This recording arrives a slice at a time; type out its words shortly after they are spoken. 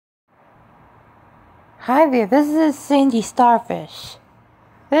Hi there, this is Sandy Starfish.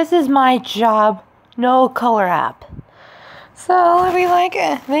 This is my job, no color app. So if you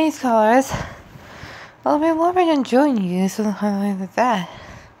like these colors, I'll be loving and join you something like that.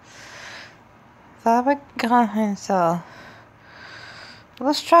 So we're going, so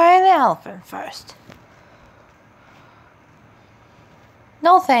let's try an elephant first.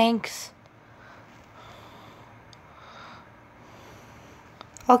 No thanks.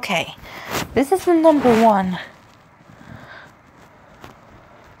 Okay, this is the number one.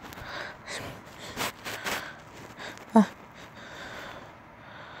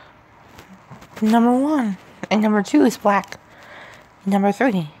 Number one. And number two is black. Number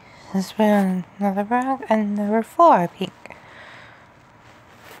three is another brown. And number four, pink.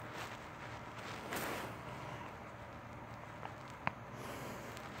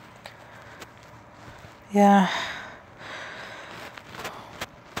 Yeah.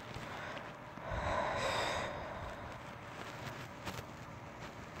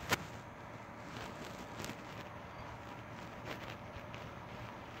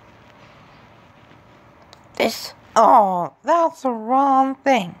 Oh, that's the wrong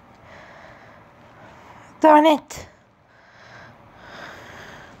thing. Darn it.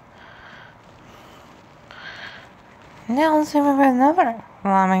 Now let's see if I another.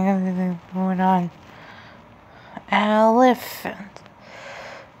 Well, I'm going to put on. Elephant.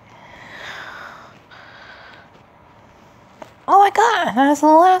 Oh my god, that's the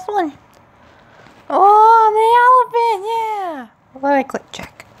last one. Oh, the elephant, yeah. Let me click check.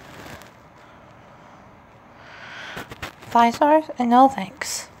 5 stars and no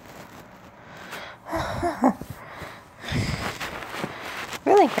thanks.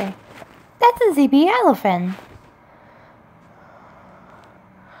 Really great. That's a ZB elephant.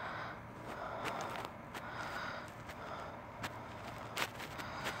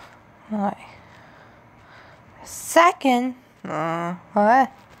 What? Second?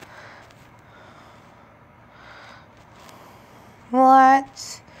 What?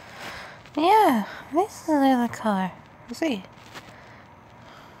 What? Yeah, this is the other color. Let's see.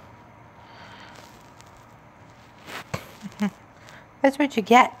 That's what you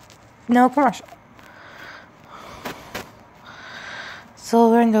get. No commercial.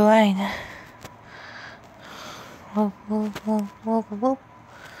 Silver and the line. Whoop, whoop, whoop, whoop, whoop.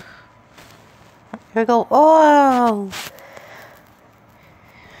 Here we go. Oh!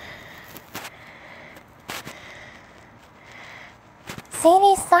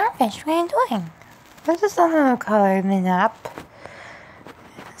 Sandy Starfish, what are you doing? This is another color in the app.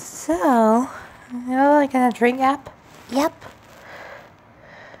 So, like in a drink app? Yep.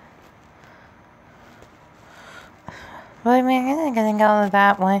 But I mean, I'm gonna go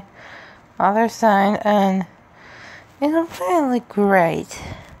that way. Other side, and it's really great.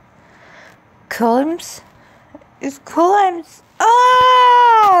 Columns? It's columns.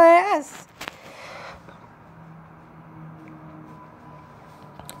 Oh, yes!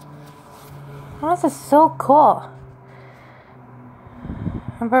 This is so cool.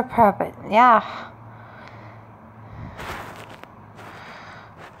 Number perfect, yeah.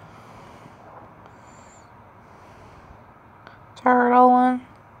 Turtle one.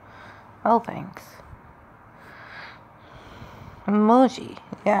 Oh, thanks. Emoji,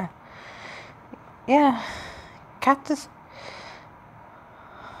 yeah. Yeah. Cactus.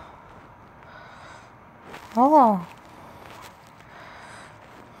 Oh.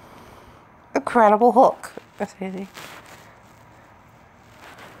 Incredible Hulk. That's easy.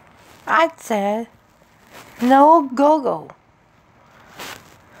 I said no go-go.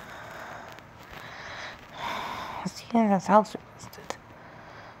 See, that's how it's listed.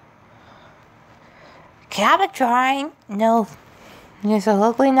 Cabot drawing. No. You're so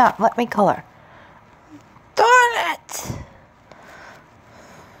ugly not. Let me color. Darn it!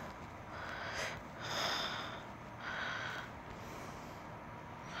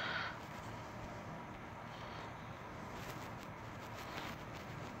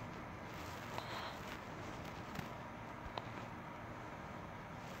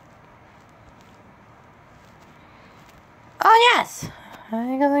 Oh yes!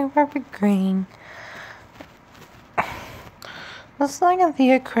 I got like perfect green. Looks like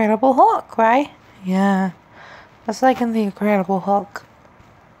the Incredible Hulk, right? Yeah. Looks like the Incredible Hulk.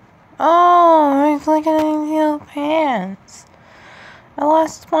 Oh, it's like in the pants. The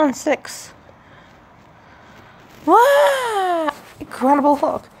last one, 6. Wow! Incredible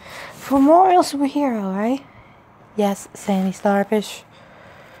Hulk. Memorial superhero, right? Yes, Sandy Starfish.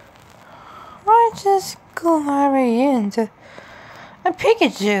 I just go right into a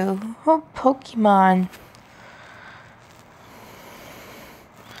Pikachu or Pokemon.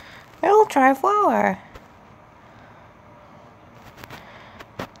 It'll try flower.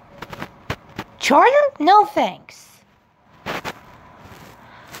 charger? No thanks.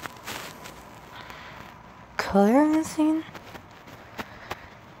 Color missing?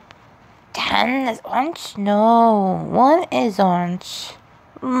 10 is orange? No, 1 is orange.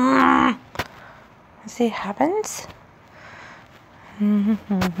 Let's see what happens. Do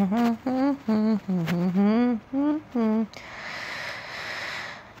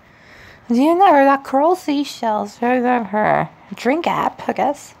you never that coral seashells for her drink app, I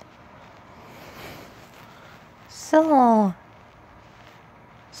guess?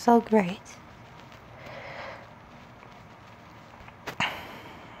 So great.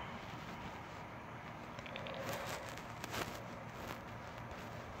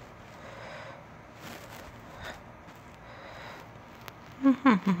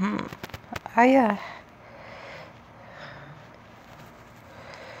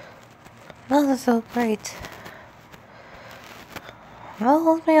 That is so great. That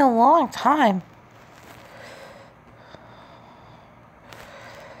will be a long time.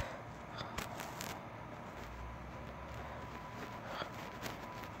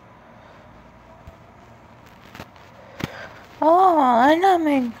 Oh, I'm not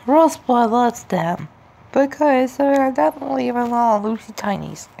making rosebud let's them. Because there are definitely even Lalaloopsy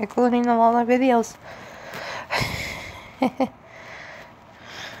tinies, including a lot of videos.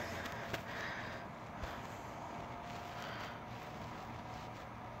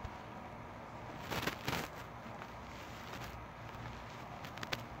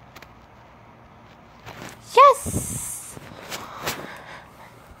 Yes!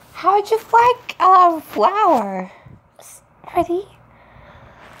 How would you like a flower? Ready?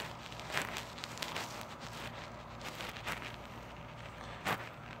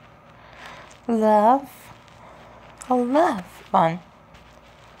 Love. A love one.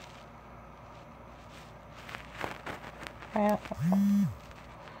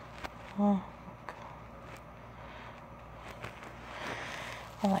 Oh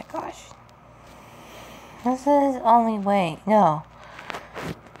my gosh. This is the only way. No.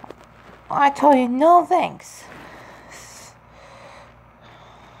 I told you no thanks.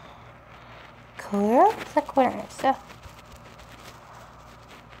 Clear up the corners.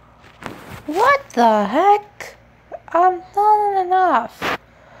 What the heck? I'm not enough.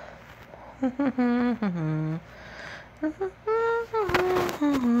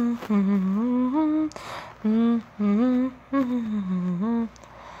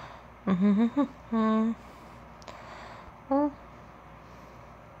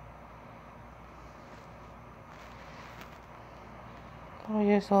 Oh,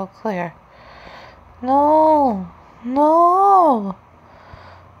 you're so clear. No, no.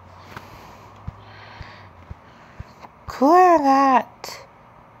 Clear that.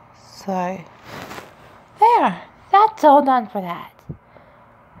 So, there. That's all done for that.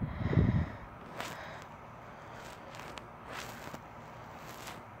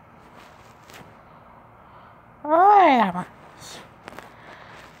 Alright.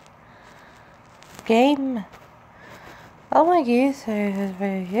 Game. Oh my goodness, is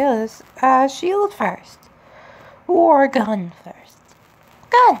very useless. Shield first. Or gun first.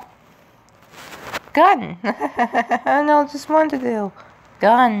 Gun! Gun! I know just one to do.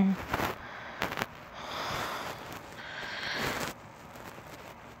 Gun.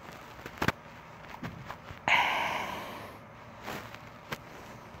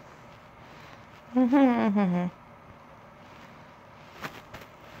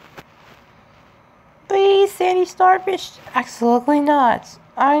 Please, Sandy Starfish. Absolutely not.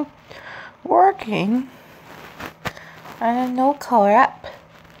 I'm working on a no color app.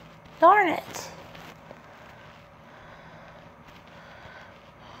 Darn it.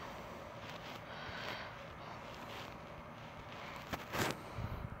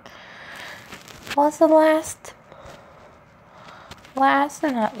 What's the last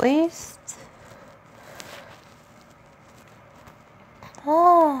and not least?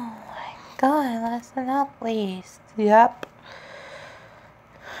 Oh my god, last and not least. Yep.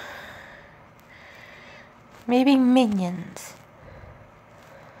 Maybe Minions.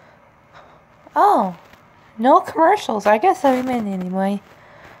 Oh, no commercials. I guess every minute anyway.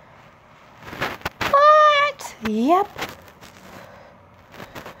 What? Yep.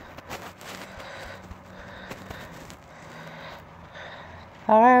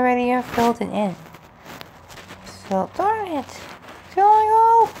 I already filled it in. So darn it. Shall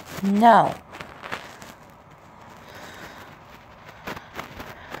I go? No.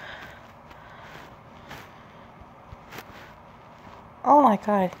 Oh my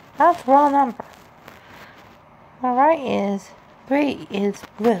god, that's the wrong number. The right is 3 is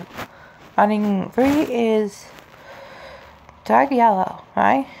blue. I mean 3 is dark yellow,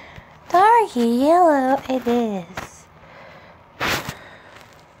 right? Dark yellow it is.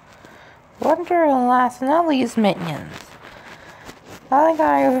 Wonder the last and these minions. I think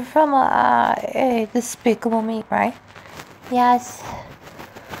I'm from a Despicable Me, right? Yes.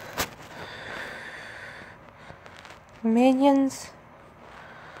 Minions.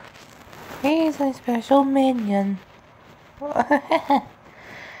 He's a special minion.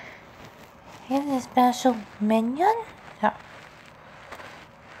 He's a special minion? Yeah.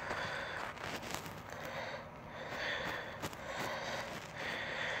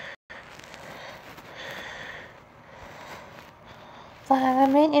 The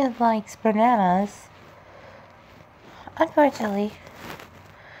minion likes bananas. Unfortunately.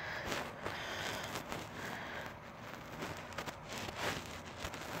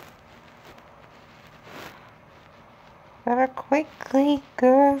 Better quickly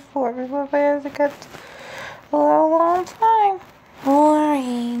go for everyone has got a long time.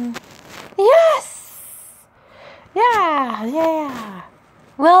 Boring. Yes! Yeah.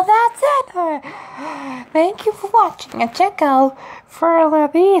 Well, that's it. Thank you for watching, and check out for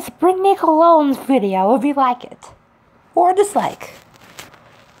these Brittany Cologne's video if you like it. Or dislike.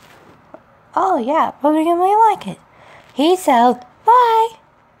 Oh yeah, probably like it. He said, bye.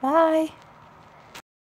 Bye.